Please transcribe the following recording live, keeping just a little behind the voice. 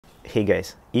Hey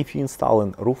guys, if you install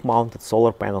roof-mounted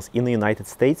solar panels in the United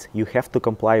States, you have to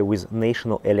comply with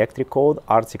National Electric Code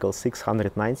Article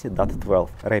 690.12,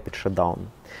 rapid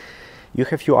shutdown. You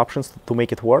have few options to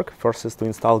make it work. First is to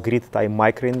install grid-tie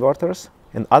microinverters,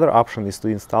 and other option is to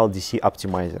install DC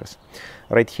optimizers.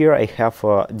 Right here I have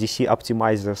DC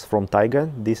optimizers from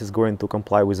Tigo. This is going to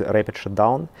comply with rapid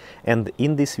shutdown, and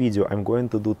in this video I'm going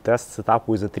to do test setup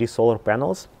with the 3 solar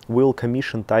panels. We'll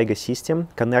commission Tigo system,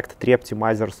 connect 3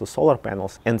 optimizers to solar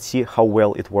panels, and see how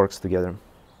well it works together.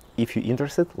 If you're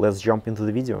interested, let's jump into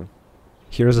the video.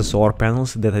 Here are the solar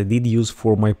panels that I did use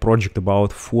for my project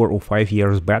about 4 or 5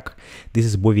 years back. This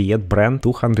is Boviet brand,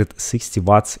 260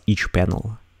 watts each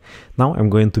panel. Now I'm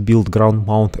going to build ground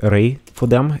mount array for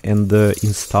them and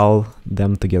install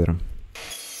them together.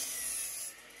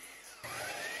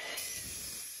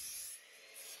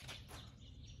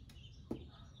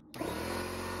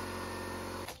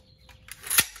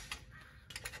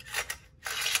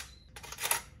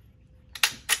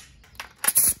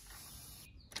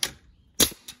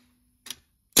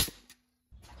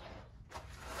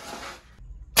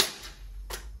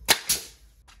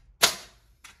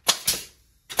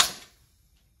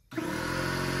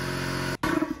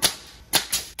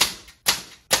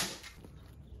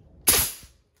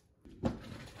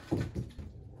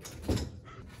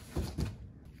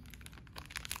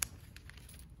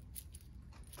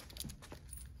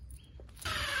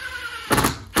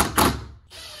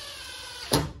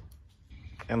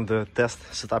 And the test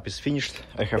setup is finished.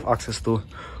 I have access to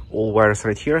all wires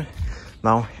right here.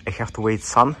 Now I have to wait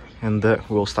sun and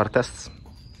we'll start tests.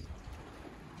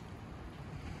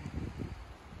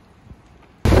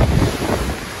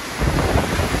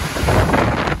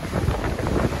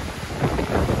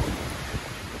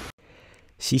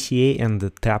 CCA and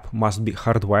TAP must be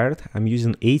hardwired. I'm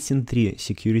using 18-3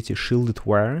 security shielded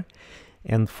wire.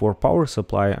 And for power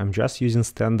supply, I'm just using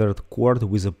standard cord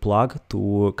with a plug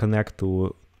to connect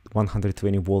to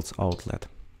 120 volts outlet.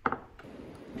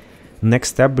 Next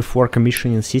step before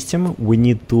commissioning system, we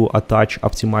need to attach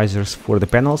optimizers for the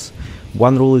panels.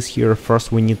 One rule is here: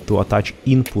 first we need to attach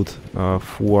input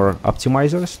for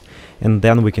optimizers, and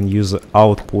then we can use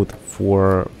output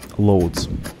for loads.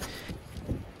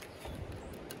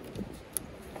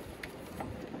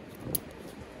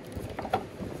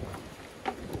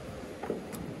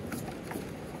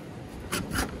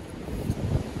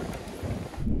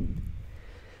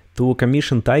 To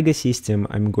commission Tigo system,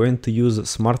 I'm going to use a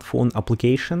smartphone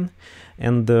application,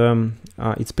 and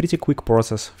it's pretty quick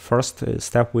process. First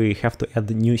step, we have to add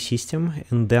the new system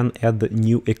and then add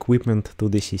new equipment to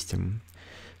the system.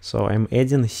 So I'm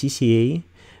adding CCA,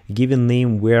 giving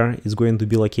name where it's going to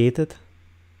be located,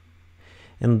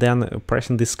 and then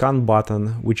pressing the scan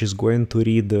button, which is going to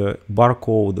read the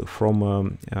barcode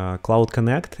from Cloud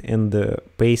Connect and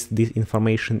paste this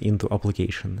information into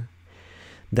application.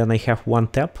 Then I have one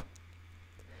tap,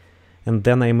 and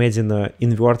then I'm adding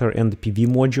inverter and PV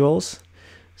modules.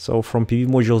 So from PV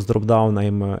modules drop down,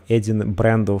 I'm adding a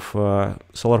brand of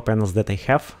solar panels that I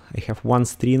have. I have 1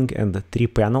 string and 3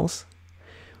 panels.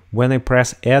 When I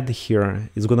press add here,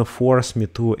 it's gonna force me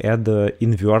to add the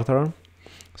inverter.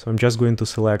 So I'm just going to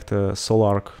select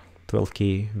SolarArc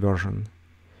 12K version.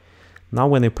 Now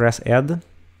when I press add,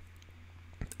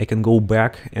 I can go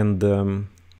back and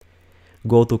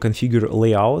go to configure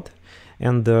layout,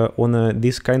 and on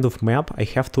this kind of map I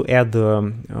have to add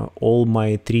all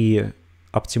my 3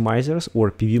 optimizers or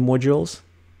PV modules,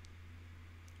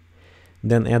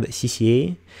 then add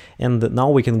CCA, and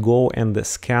now we can go and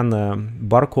scan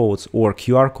barcodes or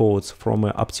QR codes from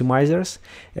optimizers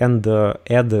and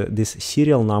add these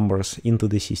serial numbers into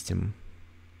the system.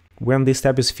 When this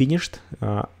step is finished,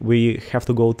 we have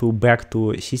to go back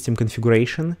to system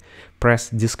configuration, press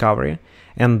discovery,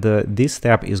 and this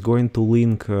step is going to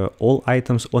link all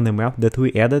items on the map that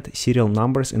we added, serial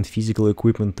numbers and physical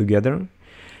equipment together.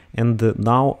 And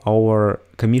now our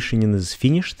commissioning is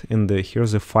finished, and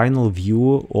here's a final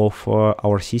view of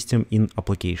our system in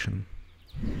application.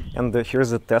 And here's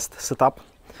the test setup.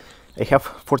 I have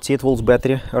 48 volts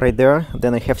battery right there,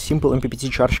 then I have simple MPPT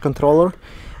charge controller,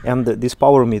 and this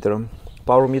power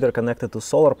meter connected to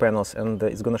solar panels, and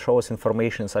it's going to show us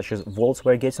information such as volts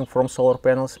we're getting from solar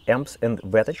panels, amps and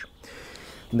wattage.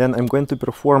 Then I'm going to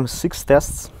perform 6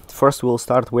 tests. First we'll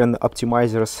start when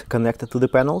optimizers connected to the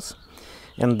panels,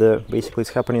 and basically it's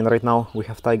happening right now. We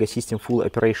have Tigo system full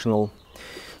operational.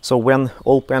 So when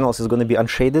all panels is going to be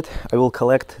unshaded, I will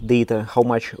collect data how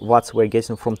much watts we're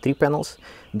getting from 3 panels.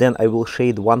 Then I will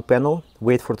shade 1 panel,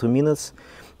 wait for 2 minutes,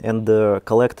 and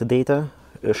collect data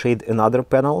shade another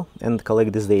panel and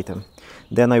collect this data.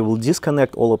 Then I will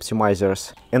disconnect all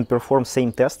optimizers and perform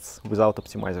same tests without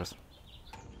optimizers.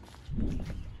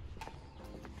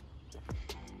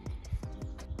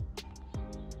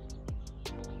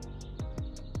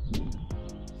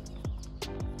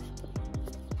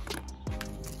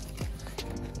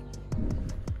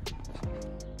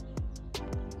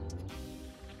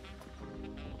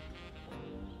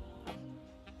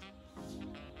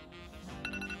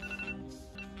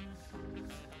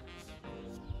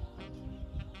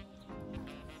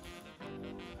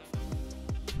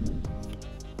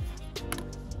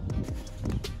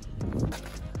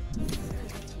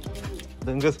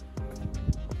 Doing good.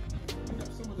 I got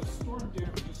some of the storm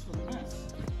damages for the mess.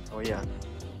 Oh yeah.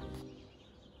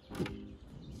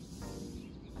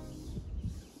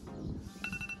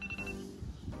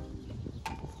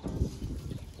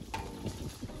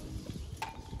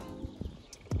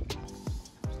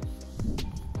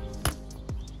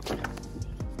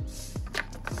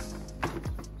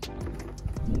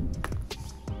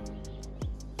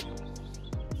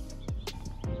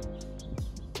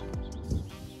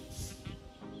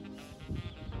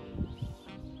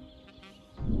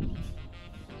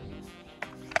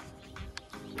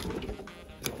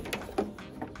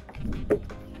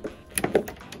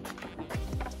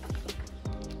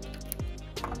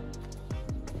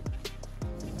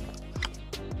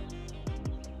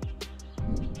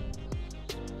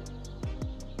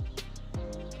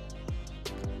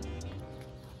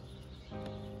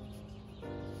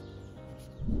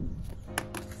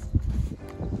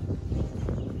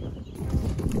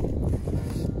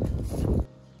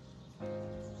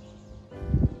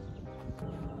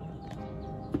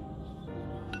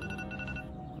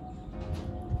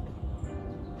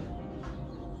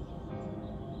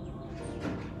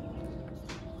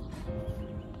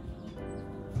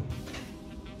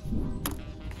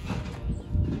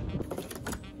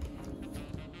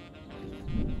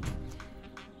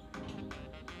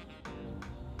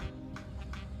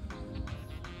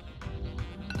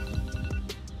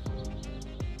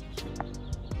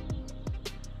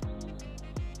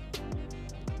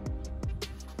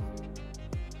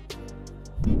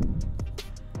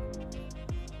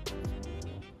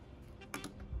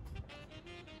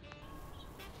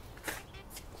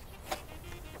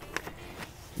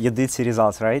 You did see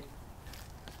results, right?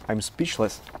 I'm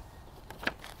speechless.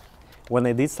 When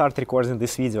I did start recording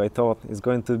this video, I thought it's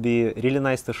going to be really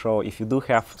nice to show if you do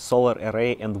have solar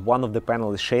array and one of the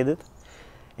panels is shaded,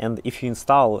 and if you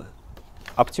install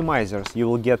optimizers, you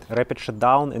will get rapid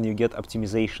shutdown and you get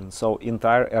optimization. So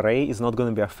entire array is not going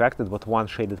to be affected but one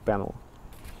shaded panel.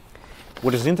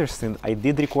 What is interesting, I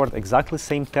did record exactly the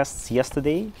same tests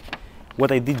yesterday. What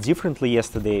I did differently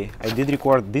yesterday, I did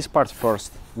record this part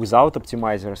first without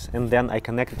optimizers, and then I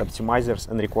connected optimizers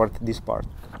and record this part.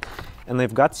 And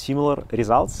I've got similar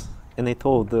results, and I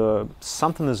thought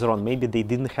something is wrong. Maybe they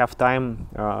didn't have time,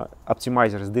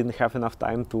 optimizers didn't have enough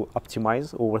time to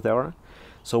optimize over there.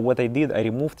 So what I did, I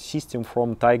removed system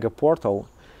from Tigo portal,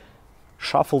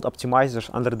 shuffled optimizers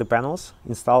under the panels,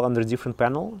 installed under different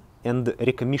panel, and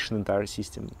recommissioned entire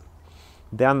system.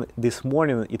 Then this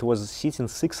morning it was sitting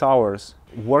 6 hours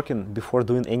working before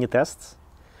doing any tests,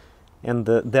 and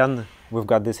then we've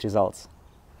got these results.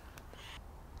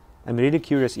 I'm really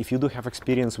curious if you do have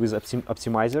experience with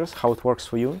optimizers, how it works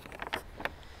for you.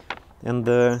 And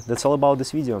that's all about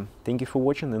this video. Thank you for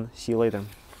watching and see you later.